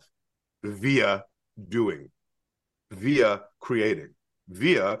myself via doing, via creating,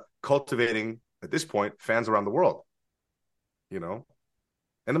 via cultivating, at this point, fans around the world.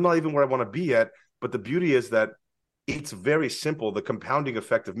 And I'm not even where I want to be yet, but the beauty is that it's very simple. The compounding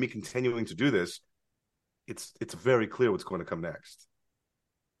effect of me continuing to do this, it's very clear what's going to come next.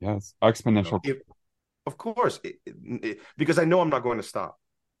 Yes. Exponential. Of course, because I know I'm not going to stop.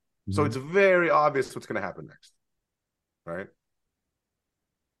 Mm-hmm. So it's very obvious what's going to happen next, right?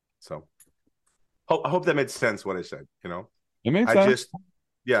 So I hope that made sense what I said. It made I sense. just,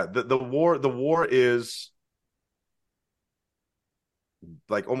 yeah, the war is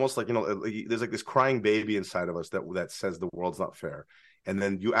like almost like, there's like this crying baby inside of us that says the world's not fair. and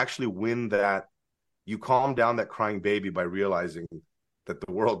then you actually win that. You calm down that crying baby by realizing that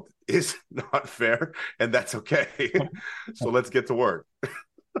the world is not fair, and that's okay. So let's get to work.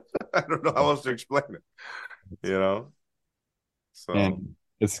 I don't know how else to explain it, you know? So And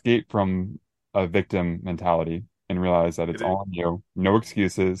escape from a victim mentality and realize that it's it is. all on you. No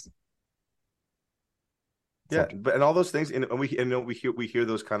excuses. It's Yeah, up to but and all those things, and we hear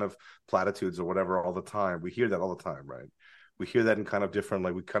those kind of platitudes or whatever all the time. We hear that all the time, right? We hear that in kind of different,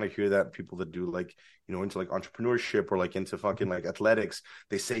 like we kind of hear that in people that do like into like entrepreneurship or like into fucking like athletics.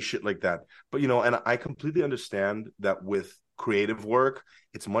 They say shit like that, but and I completely understand that with creative work,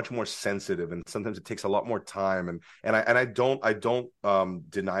 it's much more sensitive, and sometimes it takes a lot more time. And I don't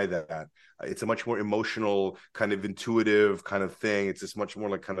deny that. It's a much more emotional, kind of intuitive kind of thing. It's just much more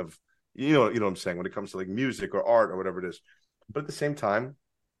like kind of what I'm saying when it comes to like music or art or whatever it is. But at the same time,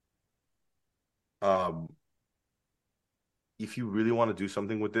 um, if you really want to do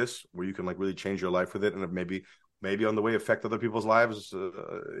something with this, where you can like really change your life with it, and maybe on the way affect other people's lives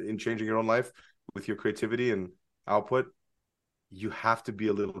in changing your own life with your creativity and output, you have to be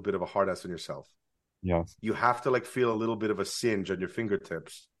a little bit of a hard ass on yourself. yes. You have to like feel a little bit of a singe on your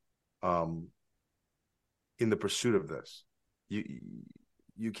fingertips, um, in the pursuit of this. You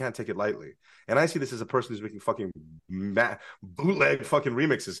you can't take it lightly. And I see this as a person who's making fucking bootleg fucking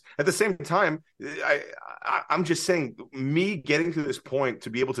remixes. At the same time, I'm just saying, me getting to this point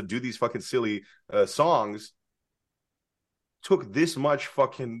to be able to do these fucking silly songs took this much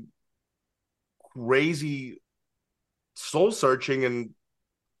fucking crazy soul searching and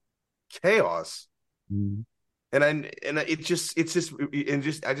chaos. Mm-hmm. And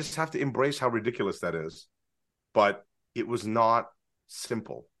I just have to embrace how ridiculous that is. But it was not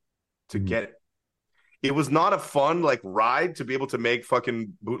simple to get. It was not a fun like ride to be able to make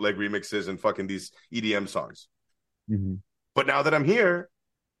fucking bootleg remixes and fucking these EDM songs. Mm-hmm. But now that I'm here,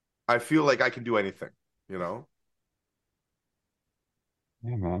 I feel like I can do anything, you know?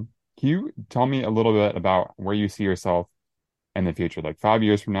 Yeah, man. Can you tell me a little bit about where you see yourself in the future, like 5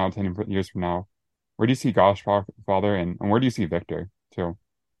 years from now, 10 years from now? Where do you see Goshfather and where do you see Victor too?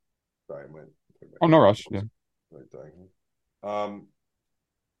 Sorry, Oh, no rush. Yeah. Um,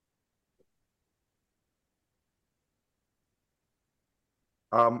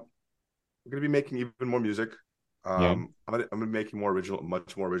 I'm gonna be making even more music. Yeah. I'm gonna be making more original,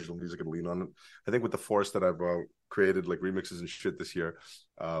 much more original music and lean on it. I think with the force that I've created, like remixes and shit this year,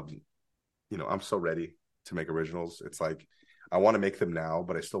 I'm so ready to make originals. It's like I want to make them now,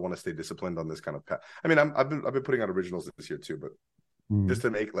 but I still want to stay disciplined on this kind of path. I mean, I've been putting out originals this year too, but Mm-hmm. just to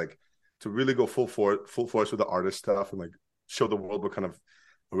make like to really go full force with the artist stuff and like show the world what kind of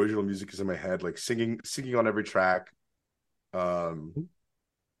original music is in my head, like singing on every track. So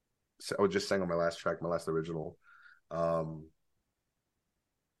I was just sang on my last track, my last original. Um,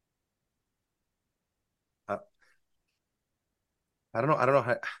 I, I don't know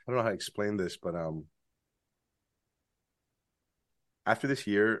how to explain this, but after this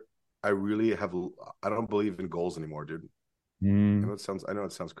year, I really have. I don't believe in goals anymore, dude. Mm-hmm. I know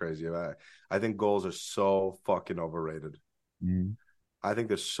it sounds crazy. I think goals are so fucking overrated. I think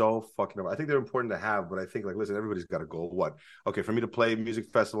they're so fucking. I think they're important to have, but I think like, listen, everybody's got a goal. What? Okay, for me to play music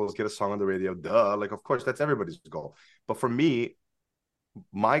festivals, get a song on the radio, duh. Like, of course, that's everybody's goal. But for me,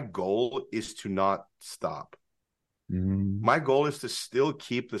 my goal is to not stop. Mm-hmm. My goal is to still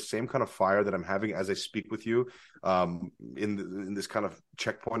keep the same kind of fire that I'm having as I speak with you, in this kind of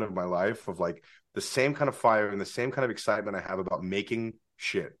checkpoint of my life, of like the same kind of fire and the same kind of excitement I have about making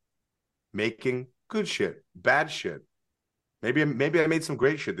shit, making good shit, bad shit. Maybe I made some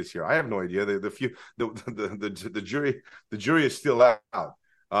great shit this year. I have no idea. The jury is still out.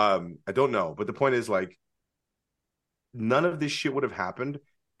 I don't know, but the point is like none of this shit would have happened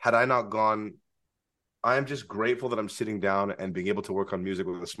had I not gone. I am just grateful that I'm sitting down and being able to work on music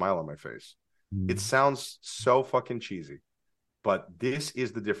with a smile on my face. It Mm-hmm. sounds so fucking cheesy, but this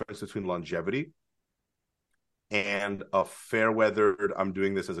is the difference between longevity and a fair weathered, I'm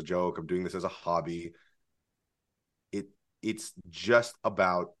doing this as a joke, I'm doing this as a hobby. It it's just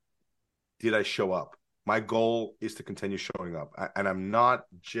about, did I show up? My goal is to continue showing up. And I'm not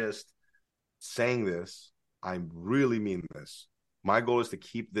just saying this, I really mean this. My goal is to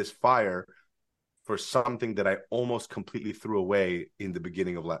keep this fire for something that I almost completely threw away in the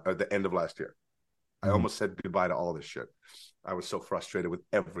beginning of the end of last year. I Mm-hmm. almost said goodbye to all this shit. I was so frustrated with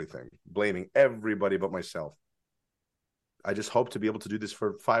everything, blaming everybody but myself. I just hope to be able to do this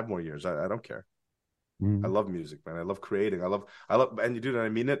for 5 more years. I don't care. I Mm-hmm. love music, man. I love creating. And you do, and I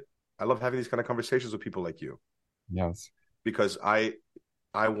mean it. I love having these kind of conversations with people like you, Yes. because I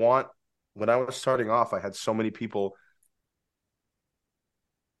want, when I was starting off, I had so many people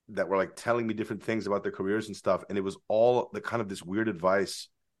that were like telling me different things about their careers and stuff, and it was all the kind of this weird advice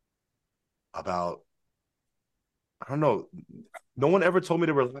about, I don't know. Nobody ever told me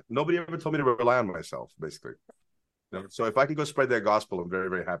to rely on myself, basically. So if I can go spread that gospel, I'm very,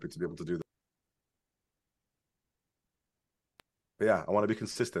 very happy to be able to do that. But yeah, I want to be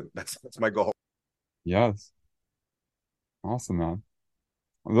consistent. That's my goal. Yes. Awesome, man.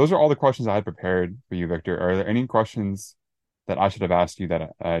 Well, those are all the questions I had prepared for you, Victor. Are there any questions that I should have asked you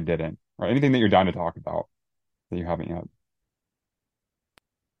that I didn't, or anything that you're down to talk about that you haven't yet?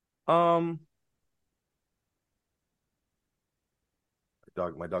 Um,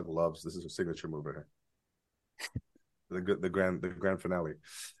 my dog loves, this is a signature move right here. The grand finale.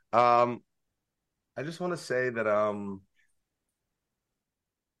 Um, I just want to say that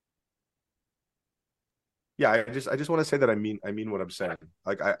yeah, I just want to say that I mean what I'm saying.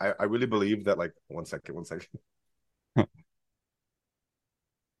 Like I really believe that, like, one second.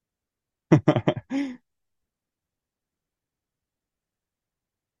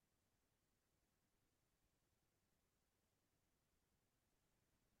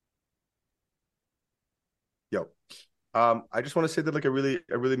 Yo. I just want to say that, like, I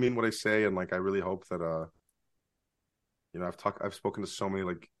really mean what I say, and like I really hope that I've spoken to so many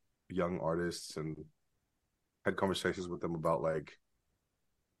like young artists and had conversations with them about like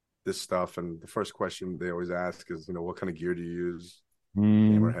this stuff, and the first question they always ask is, what kind of gear do you use?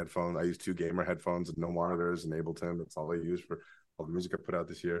 Gamer Mm, headphones. I use two gamer headphones and no monitors and Ableton. That's all I use for all the music I put out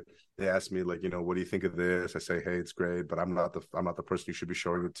this year. They ask me, like, what do you think of this? I say, hey, it's great, but I'm not the person you should be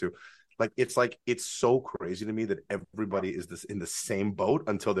showing it to. Like it's so crazy to me that everybody is this in the same boat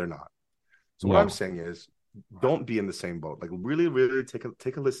until they're not. So what yeah. I'm saying is, don't be in the same boat. Like, really, really take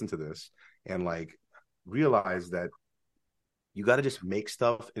a listen to this, and like realize that you got to just make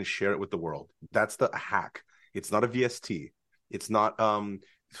stuff and share it with the world. That's the hack. It's not a VST. It's not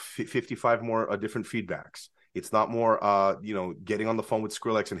 55 more different feedbacks. It's not more getting on the phone with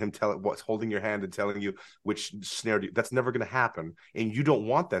Skrillex and him telling what's holding your hand and telling you which snare that's never going to happen, and you don't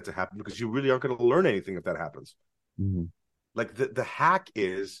want that to happen because you really aren't going to learn anything if that happens. Mm, Like, the hack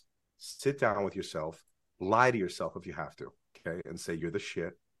is, sit down with yourself, lie to yourself if you have to, okay, and say you're the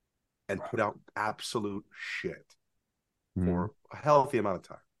shit, and put out absolute shit mm, for a healthy amount of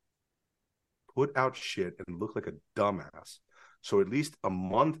time. Put out shit and look like a dumbass. So at least a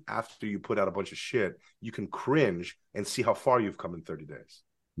month after you put out a bunch of shit, you can cringe and see how far you've come in 30 days.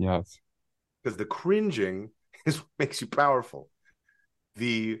 yes. Because the cringing is what makes you powerful.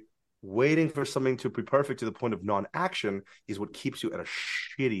 The waiting for something to be perfect to the point of non-action is what keeps you at a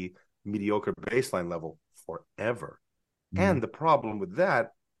shitty, mediocre baseline level forever. Mm, And the problem with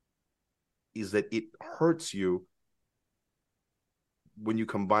that is that it hurts you when you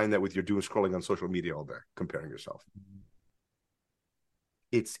combine that with your doom scrolling on social media all day, comparing yourself.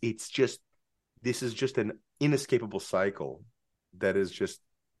 It's just, this is just an inescapable cycle that is just,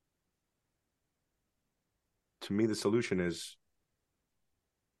 to me, the solution is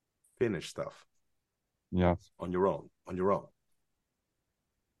finish stuff yes. on your own.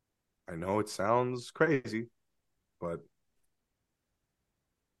 I know it sounds crazy, but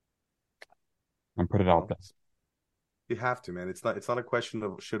And put it you out know there. you have to, man. It's not a question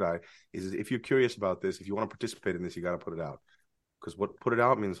of should I. Is if you're curious about this, if you want to participate in this, you got to put it out. Because what put it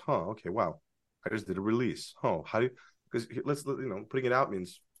out means, okay, wow, I just did a release. How do you? Because putting it out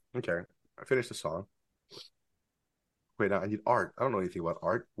means, okay, I finished the song. Wait, now I need art. I don't know anything about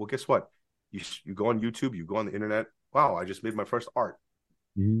art. Well, guess what? You go on YouTube, you go on the internet. Wow, I just made my first art.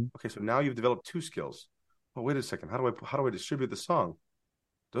 Mm, Okay, so now you've developed two skills. Oh, wait a second. How do I distribute the song?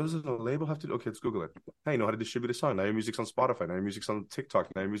 Does the label have to? Okay, let's Google it. Now you know how to distribute a song. Now your music's on Spotify. Now your music's on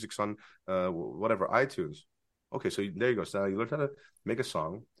TikTok. Now your music's on whatever, iTunes. Okay, so there you go. So now you learned how to make a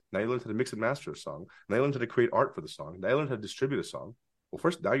song. Now you learned how to mix and master a song. Now you learned how to create art for the song. Now you learned how to distribute a song. Well,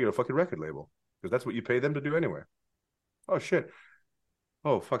 first, now you're a fucking record label because that's what you pay them to do anyway. Oh shit.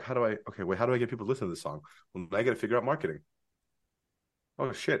 Oh fuck. How do I? Okay, wait. How do I get people to listen to this song? Well, now I got to figure out marketing.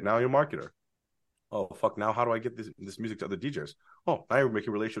 Oh shit. Now you're a marketer. Oh fuck. Now how do I get this music to other DJs? Oh, now you're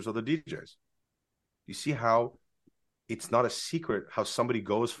making relationships with other DJs. You see how it's not a secret how somebody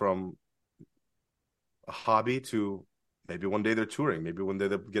goes from a hobby to maybe one day they're touring, maybe one day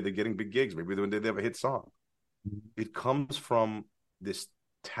they're getting big gigs, maybe one day they have a hit song. It comes from this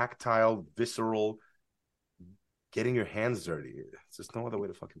tactile, visceral, getting your hands dirty. It's just no other way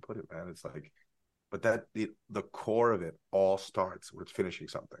to fucking put it, man. It's like, but the core of it all starts with finishing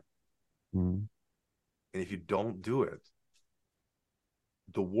something. mm, And if you don't do it,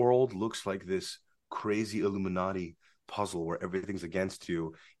 the world looks like this crazy Illuminati puzzle where everything's against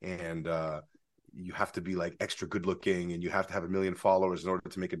you, and you have to be like extra good looking and you have to have 1 million followers in order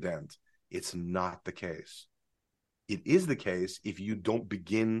to make a dent. It's not the case. It is the case if you don't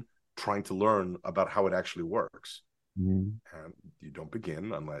begin trying to learn about how it actually works. And you don't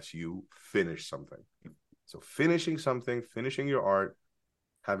begin unless you finish something. So finishing something, finishing your art,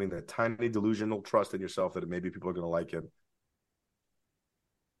 having that tiny delusional trust in yourself that maybe people are going to like it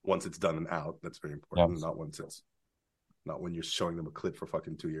once it's done and out. That's very important. Yes. Not when you're showing them a clip for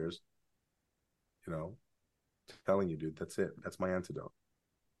fucking 2 years. You know, I'm telling you, dude, that's it. That's my antidote.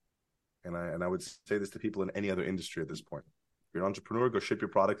 And I would say this to people in any other industry at this point. If you're an entrepreneur, go ship your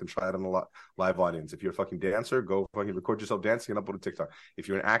product and try it on a live audience. If you're a fucking dancer, go fucking record yourself dancing and upload it to TikTok. If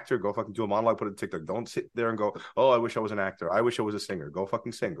you're an actor, go fucking do a monologue, put it to TikTok. Don't sit there and go, oh, I wish I was an actor. I wish I was a singer. Go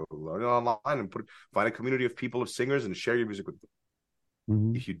fucking sing. Go learn it online and find a community of people, of singers, and share your music with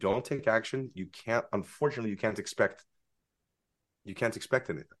them. If you don't take action, unfortunately, you can't expect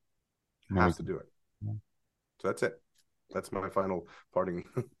anything. You have to do it. So that's it. That's my final parting,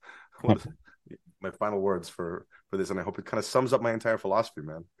 my final words for this. And I hope it kind of sums up my entire philosophy,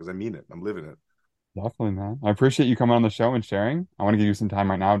 man, because I mean it. I'm living it. Definitely, man. I appreciate you coming on the show and sharing. I want to give you some time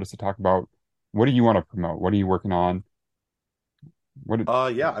right now just to talk about what do you want to promote? What are you working on?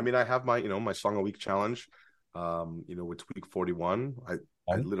 I mean, I have my, my song a week challenge. It's week 41. I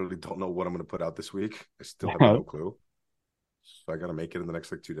literally don't know what I'm going to put out this week. I still have no clue. So I got to make it in the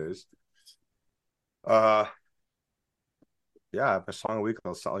next 2 days. I have a song a week.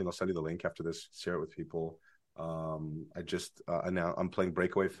 I'll send you the link after this. Share it with people. I just announced I'm playing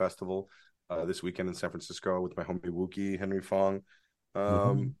Breakaway Festival this weekend in San Francisco with my homie Wookie Henry Fong.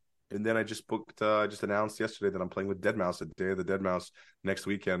 And then I just announced yesterday that I'm playing with Deadmau5 at Day of the Deadmau5 next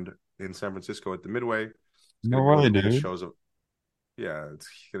weekend in San Francisco at the Midway. No way, dude. It's gonna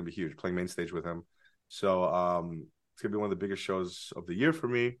be huge. Playing main stage with him. So it's gonna be one of the biggest shows of the year for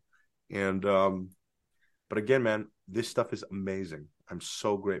me. And but again, man, this stuff is amazing. I'm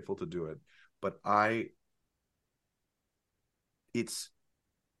so grateful to do it. But I think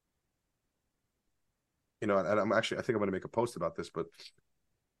I'm going to make a post about this, but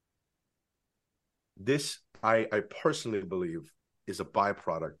this, I personally believe, is a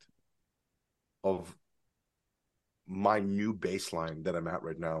byproduct of my new baseline that I'm at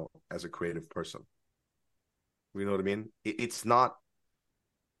right now as a creative person. You know what I mean? It's not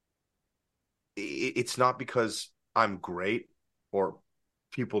because I'm great or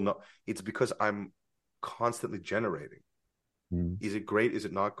people know. It's because I'm constantly generating. Is it great? Is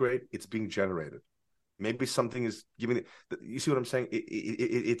it not great? It's being generated. Maybe something is giving it. You see what I'm saying?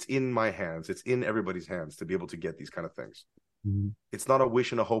 It's in my hands. It's in everybody's hands to be able to get these kind of things. It's not a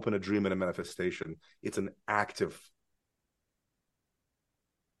wish and a hope and a dream and a manifestation. It's an active,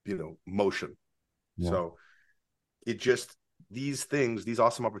 motion. Yeah. So it just, these things, these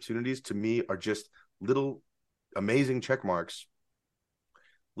awesome opportunities to me are just little amazing check marks,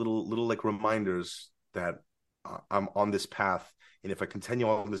 little like reminders that I'm on this path. And if I continue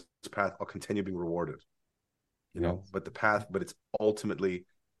on this path, I'll continue being rewarded, you know, but it's ultimately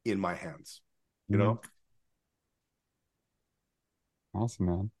in my hands, you know?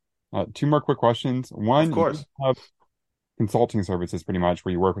 Awesome, man. 2 more quick questions. One, of course, you have consulting services pretty much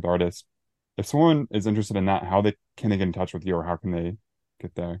where you work with artists. If someone is interested in that, can they get in touch with you, or how can they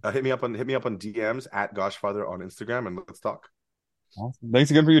get there? Hit me up on DMs at Goshfather on Instagram, and let's talk. Awesome.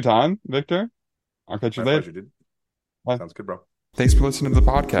 Thanks again for your time, Victor. I'll catch you later. My pleasure, dude. Bye. Sounds good, bro. Thanks for listening to the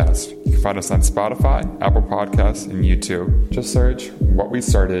podcast. You can find us on Spotify, Apple Podcasts, and YouTube. Just search What We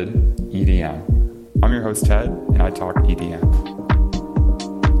Started EDM. I'm your host, Ted, and I talk EDM.